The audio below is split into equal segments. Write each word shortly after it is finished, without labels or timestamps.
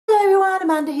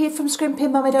Amanda here from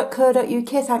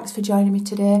Scrimpingmommy.co.uk. Thanks for joining me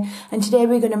today. And today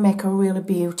we're going to make a really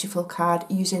beautiful card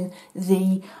using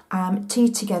the Tea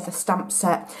Together stamp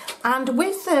set. And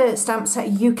with the stamp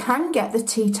set you can get the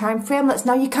tea time framelets.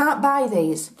 Now you can't buy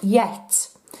these yet.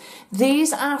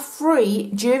 These are free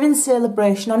during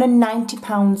celebration on a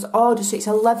 £90 order, so it's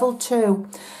a level 2.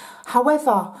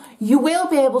 However, you will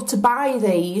be able to buy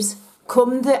these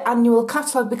come the annual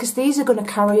catalogue because these are going to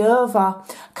carry over.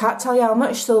 Can't tell you how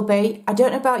much they'll be. I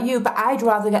don't know about you, but I'd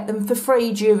rather get them for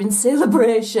free during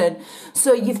celebration.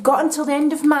 So you've got until the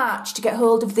end of March to get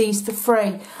hold of these for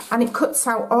free. And it cuts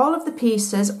out all of the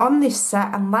pieces on this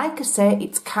set, and like I say,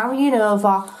 it's carrying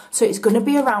over, so it's going to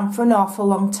be around for an awful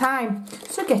long time.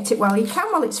 So get it while you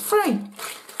can, while it's free.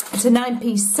 It's a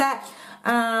 9-piece set.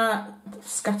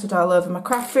 Scattered all over my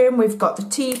craft room. We've got the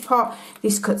teapot.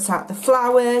 This cuts out the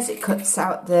flowers, it cuts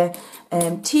out the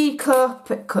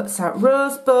teacup, it cuts out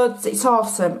rosebuds. It's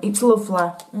awesome, it's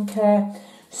lovely. Okay,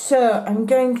 so I'm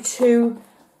going to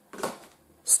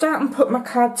start and put my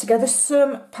card together.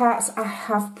 Some parts I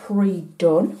have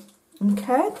pre-done.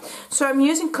 Okay, so I'm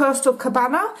using Coastal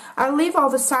Cabana. I'll leave all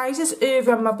the sizes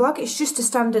over on my blog. It's just a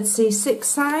standard C6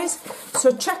 size.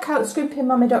 So check out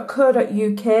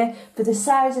Scrimpingmommy.co.uk for the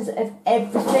sizes of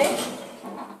everything.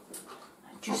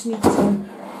 I just need to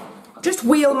just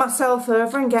wheel myself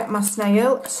over and get my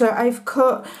snail. So I've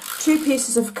cut 2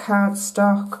 pieces of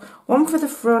cardstock, one for the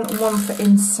front and one for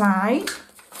inside.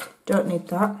 Don't need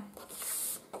that.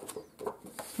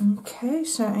 Okay,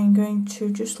 so I'm going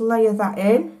to just layer that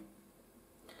in.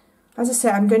 As I say,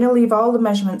 I'm going to leave all the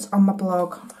measurements on my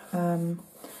blog.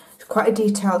 It's quite a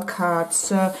detailed card.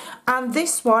 So, and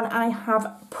this one I have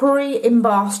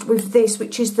pre-embossed with this,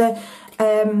 which is the,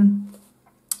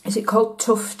 is it called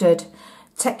Tufted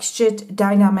Textured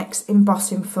Dynamics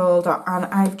Embossing Folder. And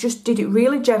I've just did it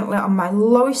really gently on my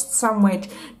lowest sandwich,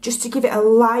 just to give it a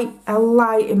light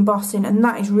embossing, and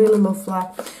that is really lovely.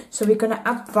 So we're going to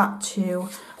add that to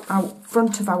our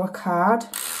front of our card.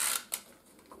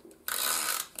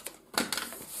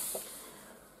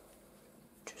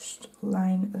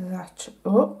 Line that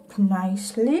up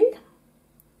nicely.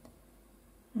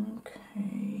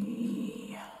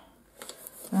 Okay,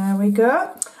 there we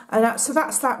go. And so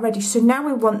that's that ready. So now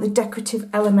we want the decorative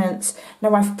elements.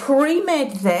 Now I've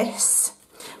pre-made this,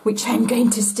 which I'm going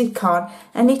to stick on,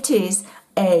 and it is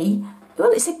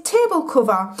it's a table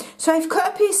cover. So I've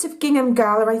cut a piece of gingham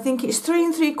gala, I think it's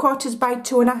 3 3/4 by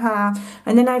 2.5,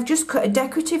 and then I've just cut a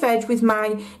decorative edge with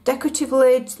my decorative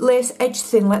lace edge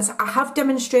thinlets. I have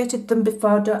demonstrated them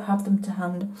before, don't have them to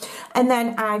hand. And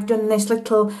then I've done this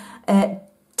little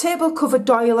table cover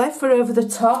doily for over the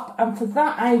top, and for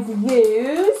that I've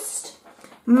used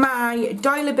my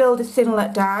doily builder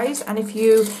thinlet dies, and if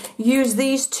you use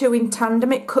these two in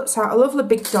tandem it cuts out a lovely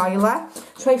big doily.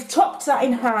 So I've chopped that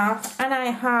in half, and I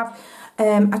have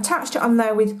attached it on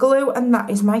there with glue, and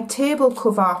that is my table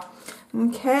cover.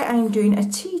 Okay, I'm doing a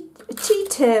tea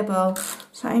table,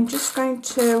 so I'm just going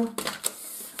to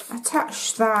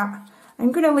attach that.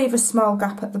 I'm going to leave a small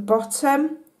gap at the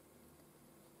bottom,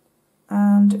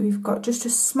 and we've got just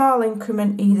a small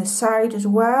increment either side as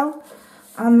well.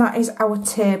 And that is our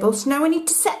table. So now we need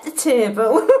to set the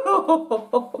table.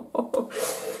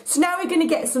 So now we're going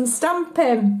to get some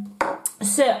stamping.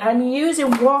 So I'm using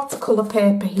watercolour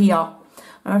paper here,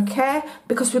 okay,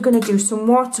 because we're going to do some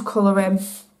watercolouring.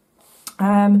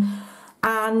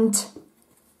 And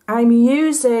I'm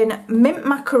using mint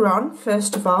macaron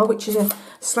first of all, which is a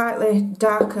slightly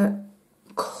darker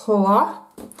colour.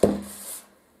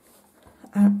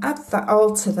 And add that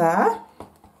all to there.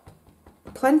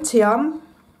 Plenty on.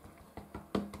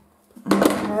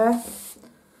 Okay,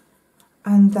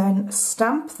 and then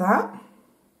stamp that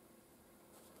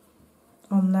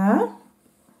on there.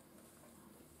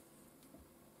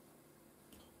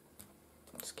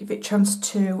 Just give it a chance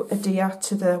to adhere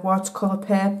to the watercolour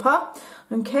paper.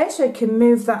 Okay, so I can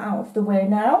move that out of the way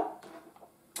now.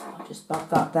 I'll just pop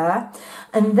that there.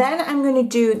 And then I'm going to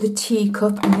do the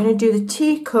teacup. I'm going to do the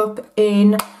teacup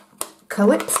in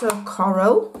Calypso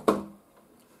Coral.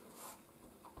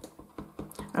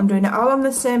 I'm doing it all on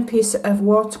the same piece of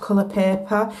watercolour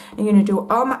paper. I'm going to do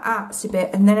all my artsy bit,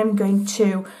 and then I'm going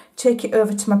to take it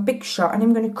over to my Big Shot, and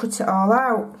I'm going to cut it all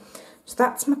out. So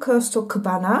that's my Coastal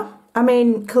Cabana. I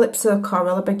mean Calypso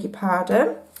Coral, I beg your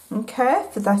pardon. Okay,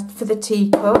 for the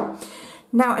teacup.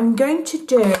 Now I'm going to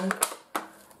do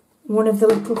one of the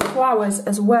little flowers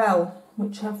as well,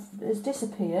 which has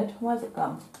disappeared. Where's it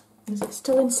gone? Is it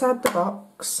still inside the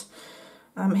box?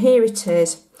 Here it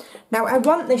is. Now I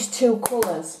want this 2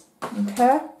 colours,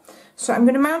 okay? So I'm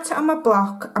going to mount it on my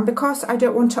block, and because I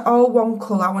don't want it all one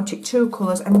colour, I want it two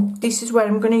colours, and this is where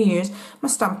I'm going to use my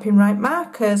Stampin' Right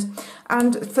markers.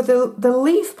 And for the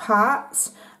leaf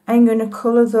parts, I'm going to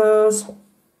colour those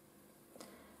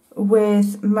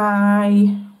with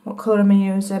my, what colour am I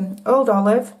using? Old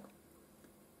Olive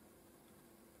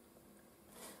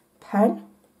pen.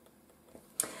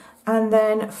 And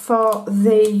then for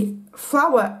the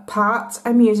flower part,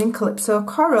 I'm using Calypso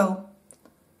Coral.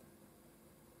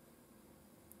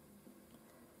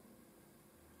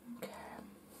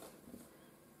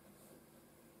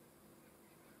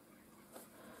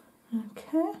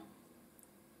 Okay.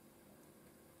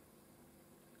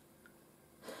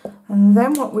 And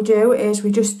then what we do is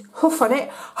we just huff on it,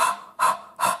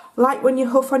 like when you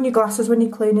huff on your glasses when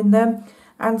you're cleaning them,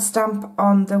 and stamp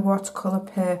on the watercolour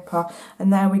paper.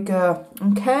 And there we go.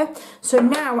 Okay, so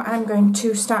now I'm going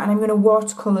to start, and I'm going to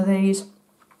watercolour these.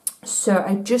 So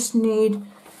I just need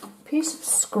a piece of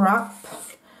scrap.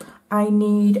 I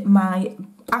need my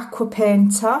aqua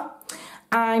painter.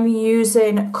 I'm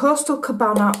using Coastal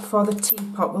Cabana for the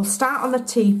teapot. We'll start on the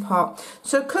teapot.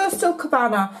 So Coastal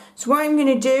Cabana. So what I'm going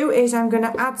to do is I'm going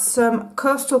to add some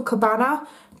Coastal Cabana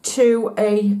to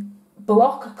a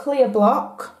block, a clear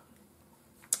block.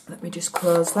 Let me just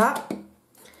close that.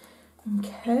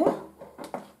 Okay.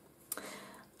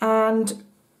 And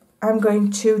I'm going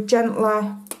to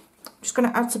gently, just going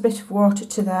to add a bit of water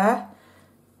to there.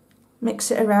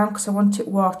 Mix it around because I want it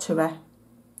watery.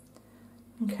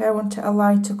 Okay, I want it a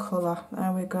lighter colour.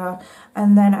 There we go.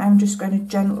 And then I'm just going to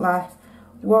gently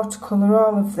watercolour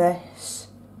all of this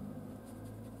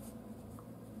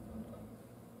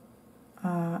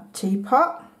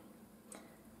teapot.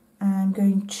 I'm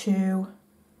going to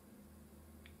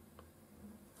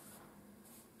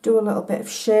do a little bit of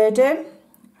shading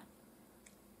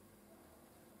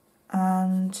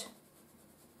and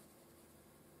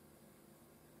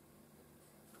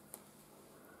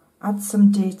add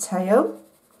some detail.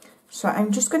 So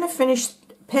I'm just going to finish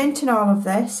painting all of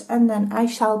this, and then I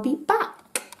shall be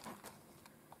back.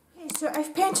 Okay, so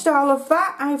I've painted all of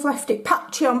that. I've left it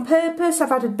patchy on purpose.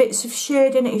 I've added bits of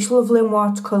shading. It's lovely and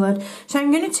watercoloured. So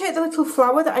I'm going to take the little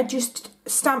flower that I just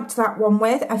stamped that one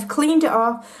with. I've cleaned it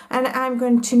off, and I'm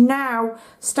going to now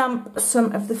stamp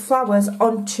some of the flowers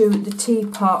onto the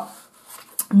teapot.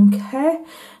 Okay,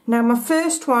 now my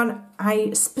first one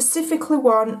I specifically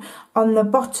want on the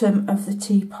bottom of the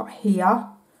teapot here,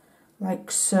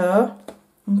 like so.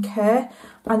 Okay,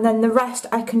 and then the rest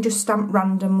I can just stamp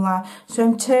randomly. So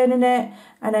I'm turning it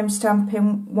and I'm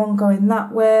stamping one going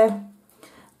that way,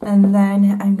 and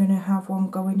then I'm going to have one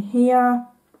going here.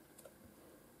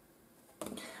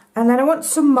 And then I want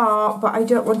some more, but I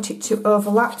don't want it to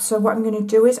overlap. So what I'm going to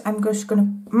do is I'm just going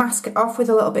to mask it off with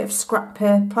a little bit of scrap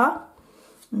paper.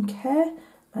 Okay,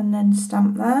 and then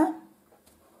stamp there.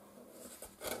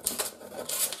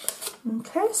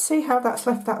 Okay, see how that's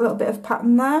left that little bit of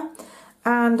pattern there?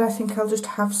 And I think I'll just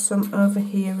have some over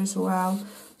here as well.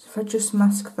 So if I just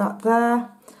mask that there,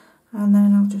 and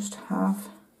then I'll just have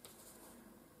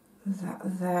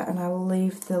that there, and I'll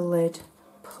leave the lid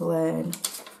plain.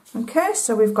 Okay,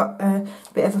 so we've got a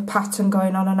bit of a pattern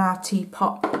going on our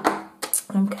teapot.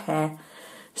 Okay,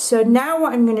 so now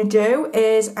what I'm going to do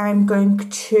is I'm going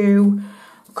to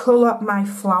colour my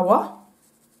flower,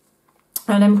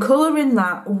 and I'm colouring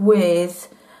that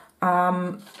with,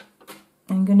 I'm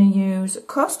going to use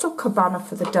Coastal Cabana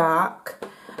for the dark,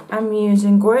 I'm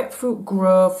using Grapefruit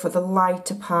Grove for the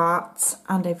lighter parts,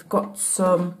 and I've got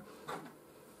some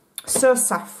So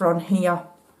Saffron here.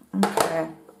 Okay,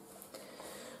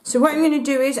 so what I'm going to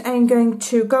do is I'm going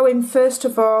to go in first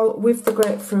of all with the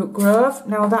Grapefruit Grove.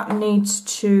 Now that needs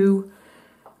to,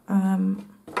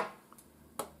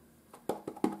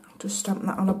 just stamp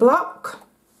that on a block,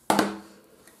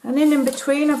 and in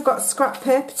between I've got scrap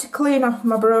paper to clean off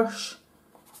my brush.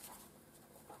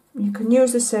 You can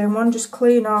use the same one, just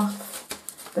clean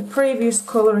off the previous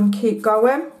colour and keep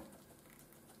going.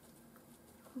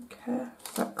 Okay,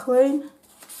 is that clean?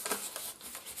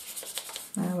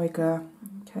 There we go.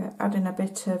 Okay, adding a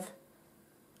bit of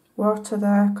water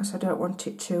there because I don't want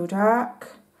it too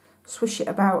dark. Swish it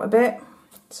about a bit.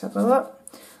 Let's have a look.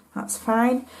 That's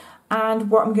fine.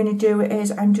 And what I'm going to do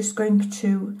is I'm just going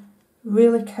to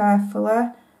really carefully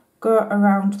go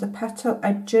around the petal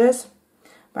edges,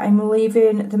 but I'm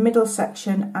leaving the middle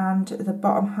section and the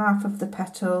bottom half of the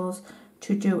petals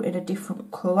to do in a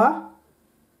different colour.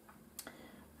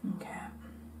 Okay,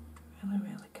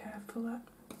 really carefully.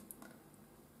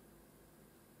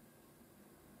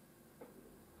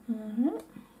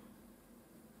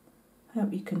 I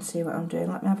hope you can see what I'm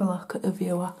doing. Let me have a look at the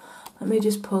viewer. Let me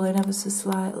just pull in ever so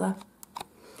slightly.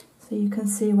 so you can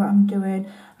see what I'm doing.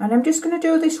 And I'm just going to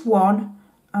do this one,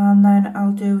 and then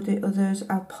I'll do the others.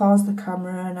 I'll pause the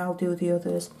camera and I'll do the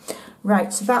others.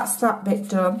 Right, so that's that bit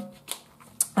done.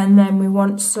 And then we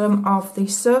want some of the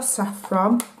So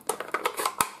Saffron.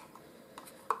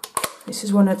 This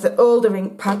is one of the older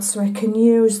ink pads, so I can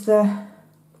use the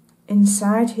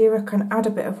inside here. I can add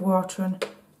a bit of water and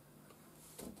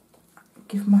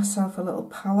give myself a little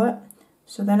palette.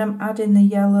 So then I'm adding the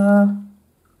yellow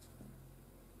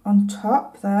on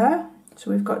top there. So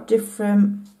we've got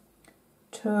different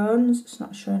tones. It's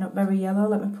not showing up very yellow.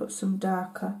 Let me put some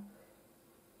darker.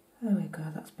 There we go,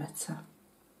 that's better.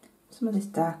 Some of this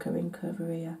darker ink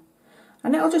over here.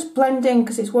 And it'll just blend in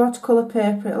because it's watercolour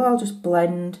paper. It'll all just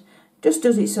blend. Just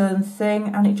does its own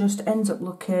thing and it just ends up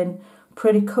looking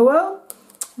pretty cool.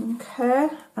 Okay,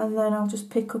 and then I'll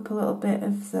just pick up a little bit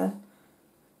of the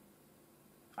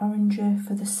oranger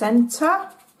for the centre.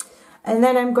 And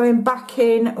then I'm going back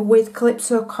in with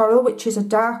Calypso Coral, which is a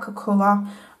darker colour,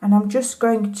 and I'm just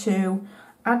going to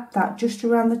add that just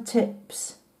around the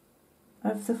tips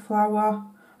of the flower.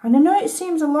 And I know it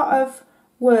seems a lot of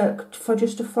work for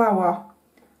just a flower,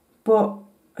 but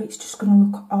it's just going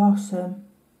to look awesome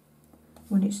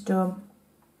when it's done.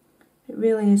 It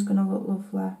really is going to look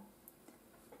lovely.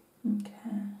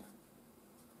 Okay.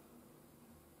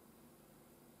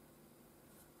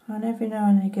 And every now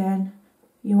and again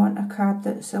you want a card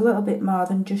that's a little bit more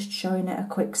than just showing it a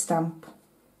quick stamp.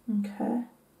 Okay.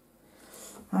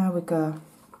 There we go.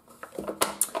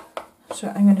 So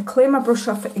I'm going to clear my brush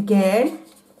off it again.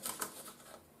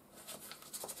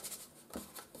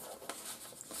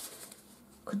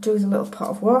 Could do with a little pot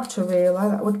of water really,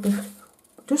 that would be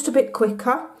just a bit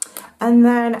quicker. And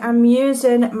then I'm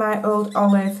using my old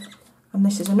olive, and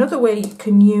this is another way you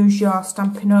can use your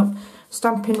Stampin'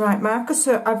 Right marker.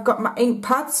 So I've got my ink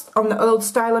pads. On the old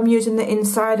style I'm using the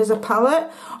inside as a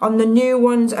palette. On the new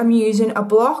ones I'm using a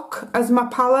block as my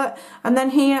palette. And then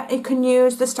here you can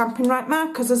use the Stampin' Right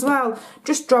markers as well.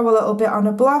 Just draw a little bit on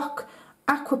a block,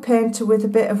 aqua paint it with a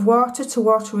bit of water to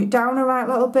water it down a right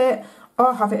little bit,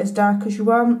 or have it as dark as you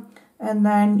want, and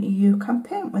then you can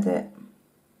paint with it.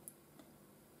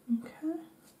 Okay.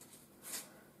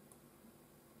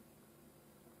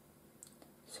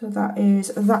 So that is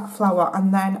that flower,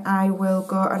 and then I will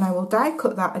go and I will die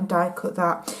cut that and die cut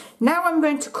that. Now I'm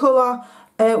going to colour,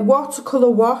 watercolour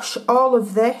wash all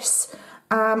of this.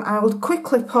 I will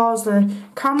quickly pause the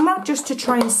camera just to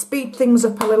try and speed things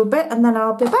up a little bit, and then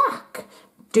I'll be back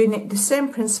doing it the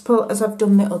same principle as I've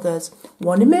done the others.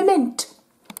 One moment.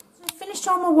 Finished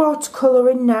all my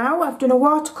watercolouring now. I've done a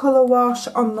watercolour wash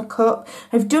on the cup.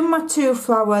 I've done my two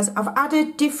flowers. I've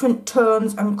added different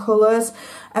tones and colours,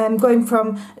 going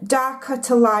from darker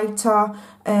to lighter,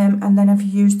 and then I've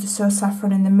used the So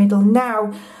Saffron in the middle.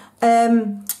 Now,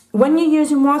 when you're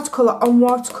using watercolour on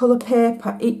watercolour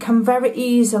paper, it can very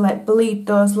easily bleed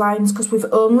those lines because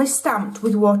we've only stamped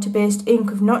with water-based ink.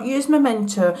 We've not used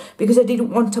Memento because I didn't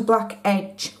want a black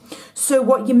edge. So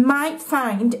what you might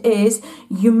find is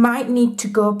you might need to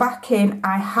go back in.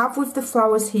 I have with the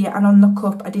flowers here and on the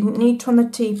cup. I didn't need to on the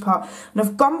teapot. And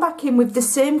I've gone back in with the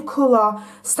same colour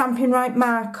Stampin' Right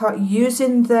marker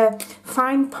using the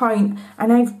fine point.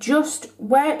 And I've just,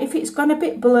 if it's gone a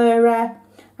bit blurry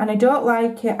and I don't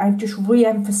like it, I've just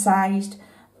re-emphasised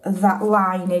that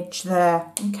lineage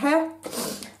there. Okay?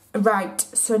 Right,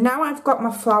 so now I've got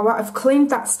my flower, I've cleaned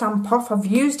that stamp off, I've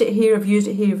used it here, I've used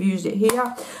it here, I've used it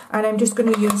here, and I'm just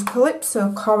going to use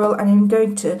Calypso Coral, and I'm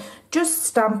going to just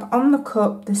stamp on the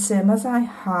cup the same as I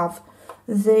have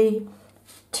the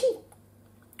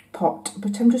teapot,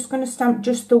 but I'm just going to stamp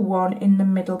just the one in the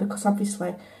middle because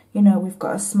obviously, you know, we've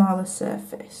got a smaller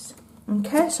surface.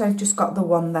 Okay, so I've just got the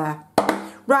one there.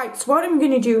 Right, so what I'm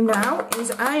going to do now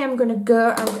is I am going to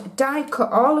go and die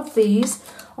cut all of these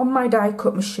on my die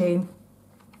cut machine,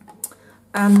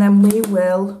 and then we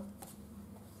will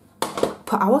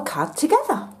put our card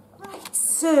together. Right,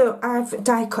 so I've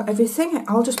die cut everything, it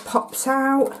all just pops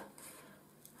out.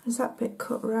 Is that bit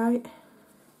cut right?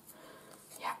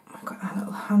 Yeah, I've got that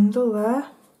little handle there.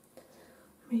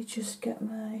 Let me just get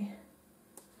my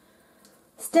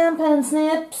Stampin'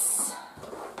 Snips.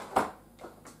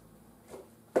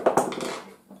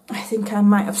 I think I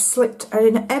might have slipped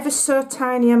an ever so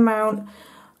tiny amount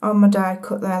on my die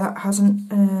cut there. That hasn't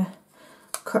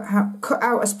cut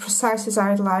out as precise as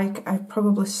I'd like. I've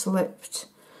probably slipped,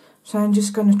 so I'm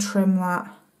just going to trim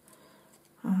that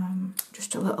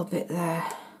just a little bit there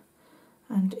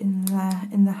and in there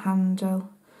in the handle.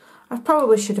 I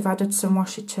probably should have added some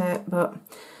washi tape, but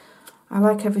I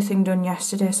like everything done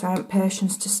yesterday, so I haven't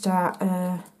patience to start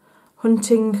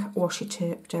hunting washi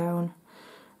tape down.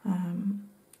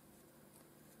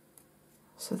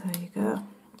 So there you go.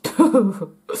 I'm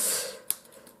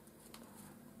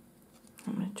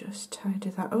going to just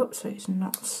tidy that up so it's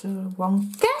not so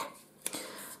wonky.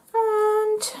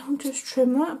 And I'll just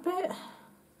trim that bit.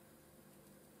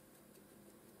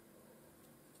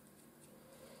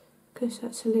 Because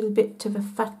that's a little bit of a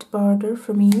fat border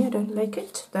for me, I don't like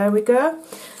it. There we go.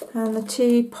 And the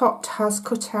teapot has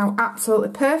cut out absolutely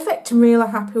perfect. I'm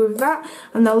really happy with that.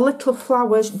 And the little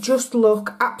flowers just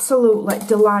look absolutely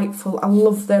delightful. I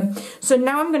love them. So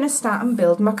now I'm going to start and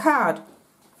build my card.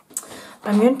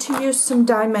 I'm going to use some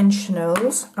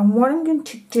dimensionals. And what I'm going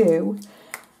to do,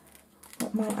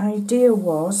 what my idea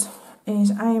was,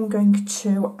 is I am going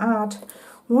to add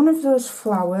one of those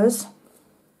flowers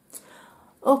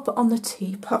up on the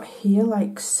teapot here,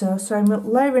 like so. So I'm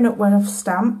layering up where I've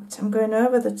stamped. I'm going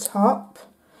over the top,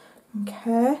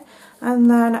 okay, and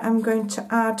then I'm going to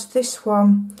add this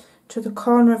one to the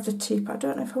corner of the teapot. I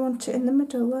don't know if I want it in the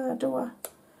middle there, do I?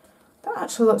 That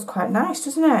actually looks quite nice,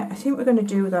 doesn't it? I think we're going to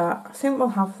do that. I think we'll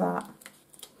have that.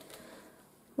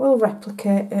 We'll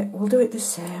replicate it. We'll do it the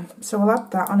same. So we'll add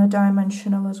that on a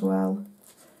dimensional as well.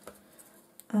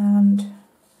 And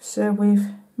so we've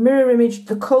mirror imaged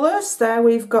the colours. There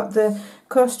we've got the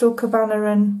Coastal Cabana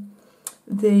and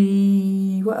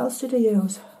the... what else did I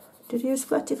use? Did I use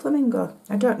Flirty Flamingo?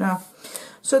 I don't know.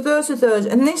 So those are those.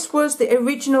 And this was the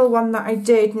original one that I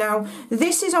did. Now,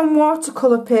 this is on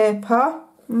watercolour paper.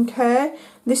 Okay.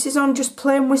 This is on just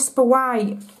plain Whisper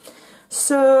White.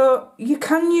 So you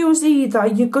can use either.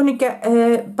 You're going to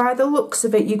get, by the looks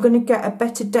of it, you're going to get a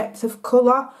better depth of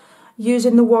colour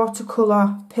using the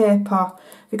watercolour paper,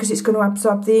 because it's going to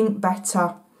absorb the ink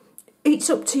better. It's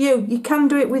up to you. You can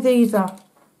do it with either.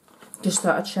 Just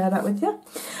thought I'd share that with you.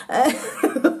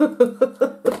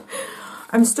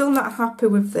 I'm still not happy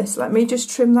with this. Let me just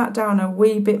trim that down a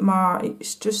wee bit more.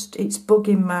 It's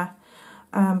bugging me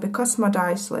because my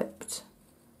die slipped.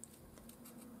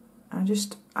 I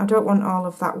don't want all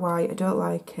of that white. I don't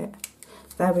like it.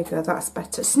 There we go. That's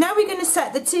better. So now we're going to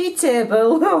set the tea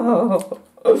table.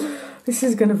 This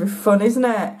is going to be fun, isn't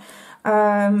it?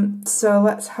 So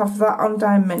let's have that on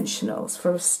dimensionals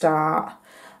for a start,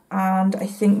 and I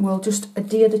think we'll just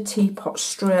adhere the teapot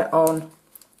straight on.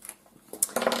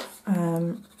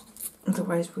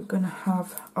 Otherwise we're going to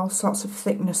have all sorts of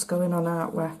thickness going on,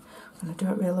 aren't we? And I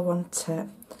don't really want it.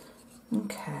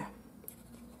 Okay,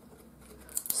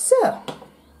 so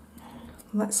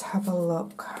let's have a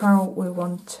look how we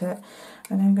want it.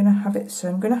 And I'm going to have it, so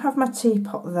I'm going to have my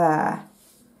teapot there.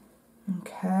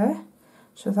 Okay,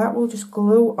 so that will just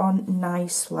glue on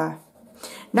nicely.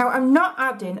 Now I'm not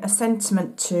adding a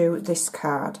sentiment to this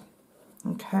card,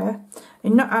 okay,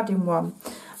 I'm not adding one,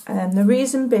 and the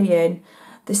reason being,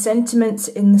 the sentiments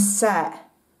in the set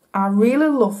are really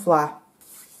lovely,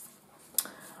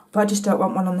 but I just don't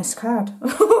want one on this card.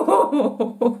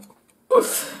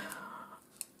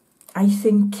 I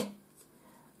think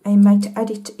I might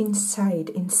add it inside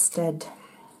instead.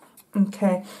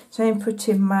 Okay, so I'm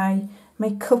putting my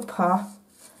Cuppa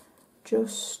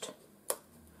just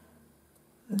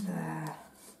there.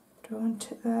 Do I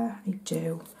want it there? I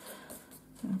do.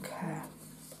 Okay.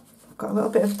 I've got a little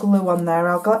bit of glue on there.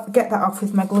 I'll get that off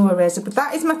with my glue eraser. But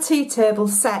that is my tea table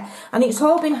set. And it's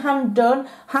all been hand done,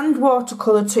 hand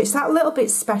watercoloured. So it's that little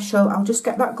bit special. I'll just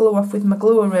get that glue off with my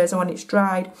glue eraser when it's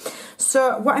dried.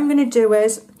 So what I'm going to do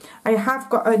is, I have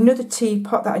got another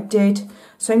teapot that I did.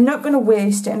 So I'm not going to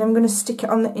waste it, and I'm going to stick it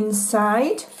on the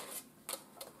inside.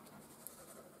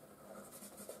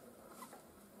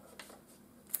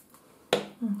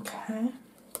 Okay.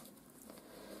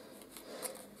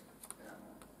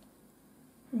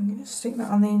 I'm going to stick that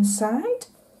on the inside,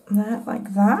 there,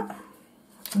 like that.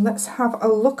 And let's have a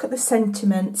look at the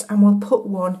sentiments, and we'll put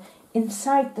one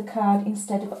inside the card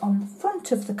instead of on the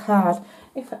front of the card,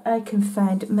 if I can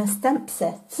find my stamp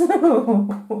sets.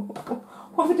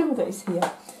 What have I done with this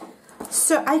here?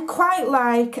 So I quite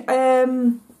like, I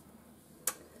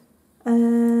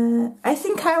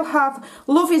think I'll have,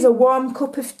 love is a warm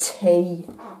cup of tea.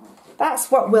 That's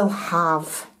what we'll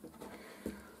have.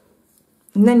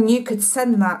 And then you could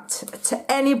send that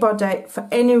to anybody for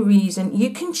any reason.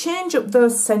 You can change up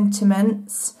those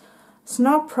sentiments. It's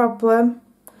no problem.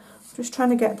 Just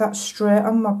trying to get that straight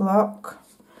on my block.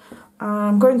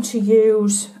 I'm going to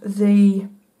use the,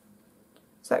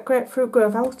 is that Grapefruit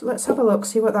Grove? Let's have a look,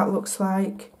 see what that looks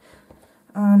like.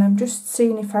 And I'm just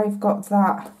seeing if I've got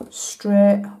that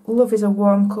straight. Love is a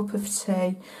warm cup of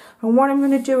tea. And what I'm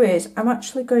going to do is, I'm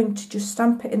actually going to just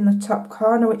stamp it in the top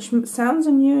corner, which sounds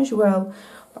unusual,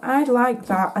 but I like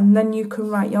that. And then you can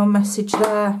write your message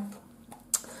there.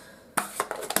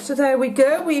 So So there we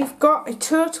go, we've got a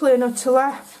totally and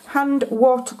utterly hand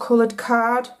watercoloured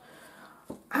card.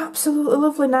 Absolutely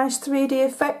lovely, nice 3D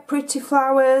effect, pretty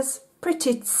flowers,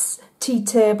 pretty tea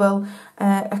table,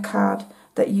 a card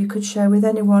that you could share with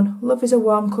anyone. Love is a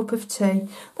warm cup of tea.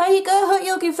 There you go, hope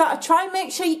you'll give that a try.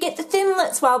 Make sure you get the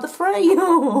thinlets while they're free.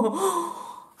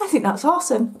 I think that's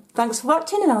awesome. Thanks for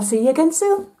watching and I'll see you again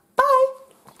soon.